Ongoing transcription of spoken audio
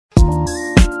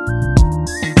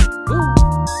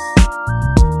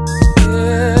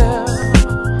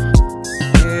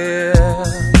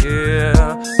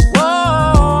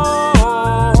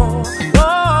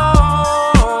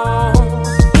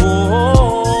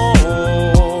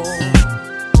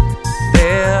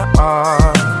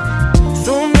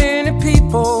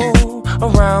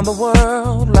Around the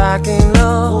world lacking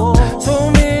love.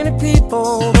 So many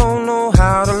people don't know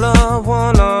how to love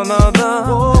one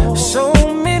another. So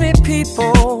many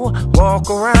people walk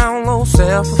around low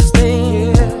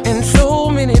self-esteem, and so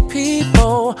many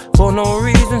people for no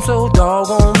reason so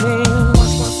doggone mean.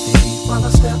 Watch my feet while I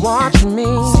step. Watch me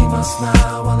see my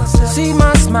smile while I step. See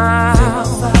my smile. Feel my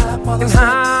vibe while I step. And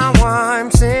how I'm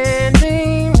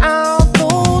sending out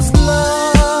those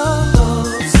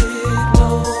love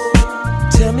signals.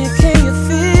 Tell me, can you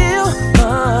feel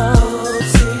love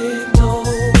signal?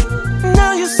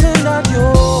 Now you send out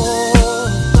your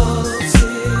love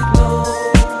signal.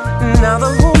 Now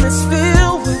the room is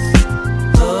filled with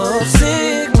love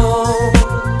signals.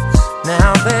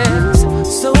 Now there's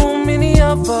so many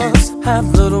of us have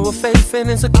little faith and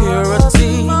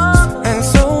insecurities, and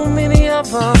so many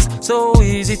of us so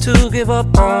easy to give up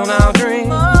on our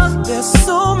dreams. There's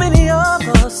so many of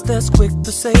us that's quick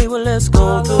to say, well, let's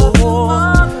go to war,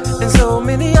 and so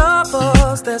many of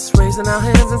us that's raising our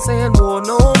hands and saying war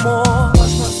no more.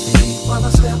 Watch my feet while I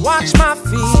step. Watch my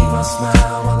feet. See my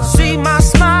smile while I step. See my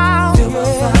smile. Feel my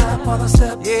vibe while I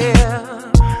step.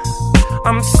 Yeah,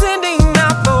 I'm sending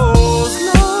out those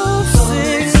love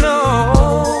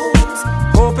signals,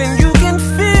 hoping you can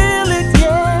feel it,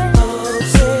 yeah. Love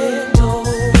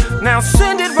signals. Now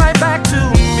send it right back to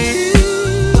me.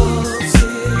 Love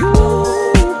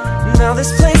signals. Now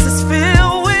this place is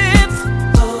filled with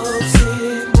love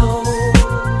signals.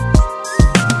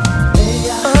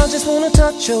 I just wanna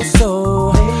touch your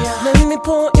soul. Let me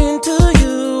pour into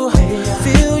you,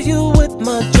 fill you with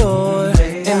my joy,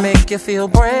 and make you feel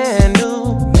brand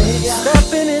new.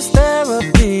 Stepping is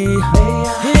therapy,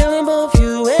 healing both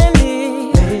you and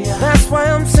me. That's why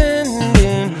I'm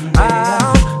sending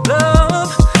out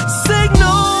love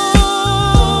signals,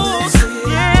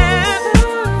 yeah.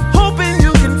 Hoping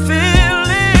you can feel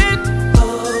it.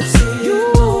 You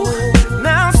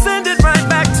now send it right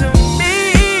back to me.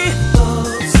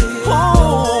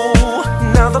 Oh,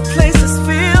 now the place is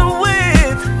filled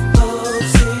with,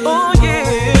 oh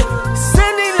yeah,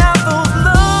 sending out those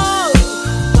love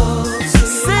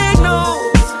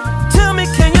signals. Tell me,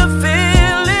 can you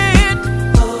feel it?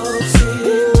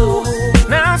 Ooh,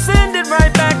 now send it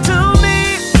right back to me.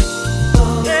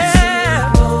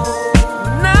 Yeah,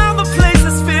 now the place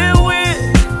is filled with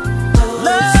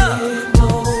love.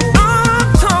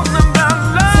 I'm talking about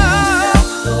love.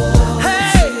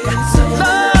 Hey,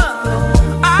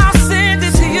 love. I'll send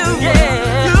it to you.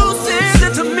 Yeah, you send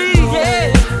it to me. Yeah,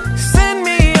 send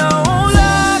me your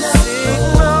love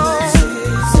signal.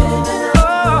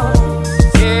 Oh,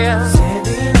 yeah.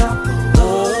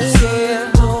 Oh, yeah.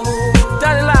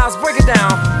 Daddy Lyles, break it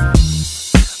down.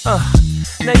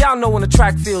 Now y'all know when a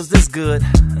track feels this good,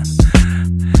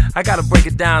 I gotta break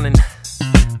it down and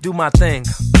do my thing.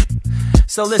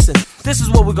 So listen, this is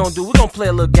what we're gonna do. We're gonna play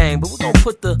a little game, but we're gonna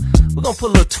put a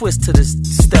little twist to this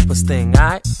steppers thing,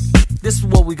 alright? This is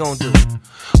what we're gonna do.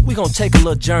 We're gonna take a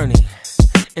little journey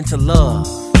into love.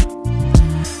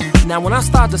 Now when I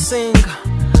start to sing,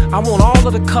 I want all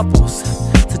of the couples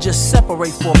to just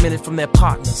separate for a minute from their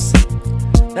partners.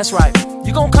 That's right,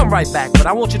 you're gonna come right back, but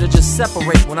I want you to just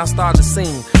separate when I start to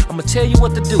sing. I'm gonna tell you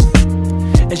what to do.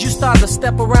 As you start to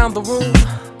step around the room,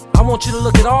 I want you to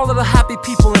look at all of the happy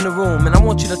people in the room, and I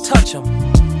want you to touch them.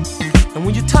 And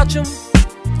when you touch them,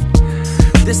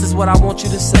 this is what I want you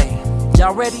to say.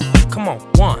 Y'all ready? Come on,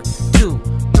 1, 2,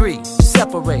 3,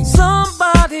 separate.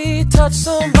 Somebody touch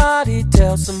somebody,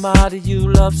 tell somebody you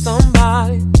love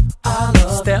somebody. I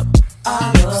love. Step,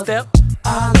 I love. Step,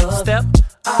 I love. Step,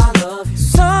 I love you.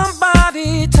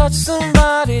 Somebody touch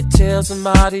somebody, tell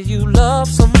somebody you love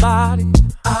somebody.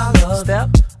 I love. Step,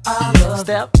 I love.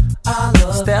 Step, I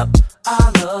love. Step,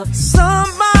 I love you.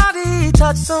 Somebody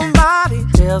touch somebody,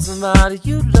 tell somebody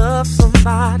you love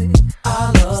somebody.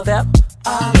 I love. Step,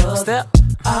 I love. Step,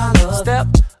 I love. Step,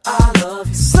 I love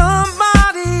you.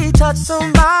 Somebody touch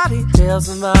somebody, tell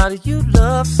somebody you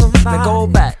love somebody. Now go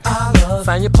back, I love.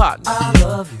 Find your partner. I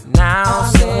love you.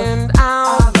 Now send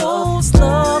out those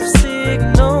love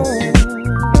signals.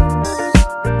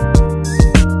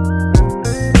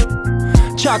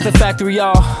 Chocolate Factory,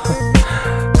 y'all.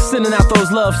 Sending out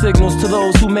those love signals to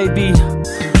those who may be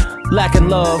lacking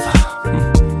love.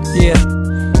 Yeah.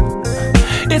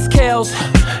 It's KELLZ,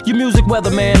 your music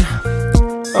weatherman.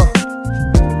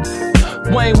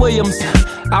 Wayne Williams,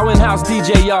 Our in-house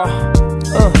DJ, y'all.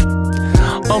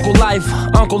 Uncle Life,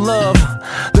 Uncle Love,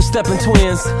 the Steppin'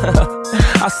 Twins.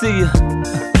 I see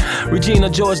you. Regina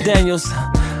George Daniels.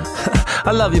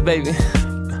 I love you, baby.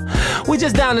 We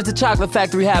just down at the Chocolate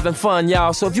Factory having fun,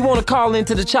 y'all. So if you want to call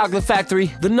into the Chocolate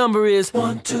Factory, the number is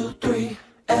 123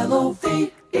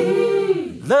 LOVE.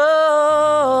 Love.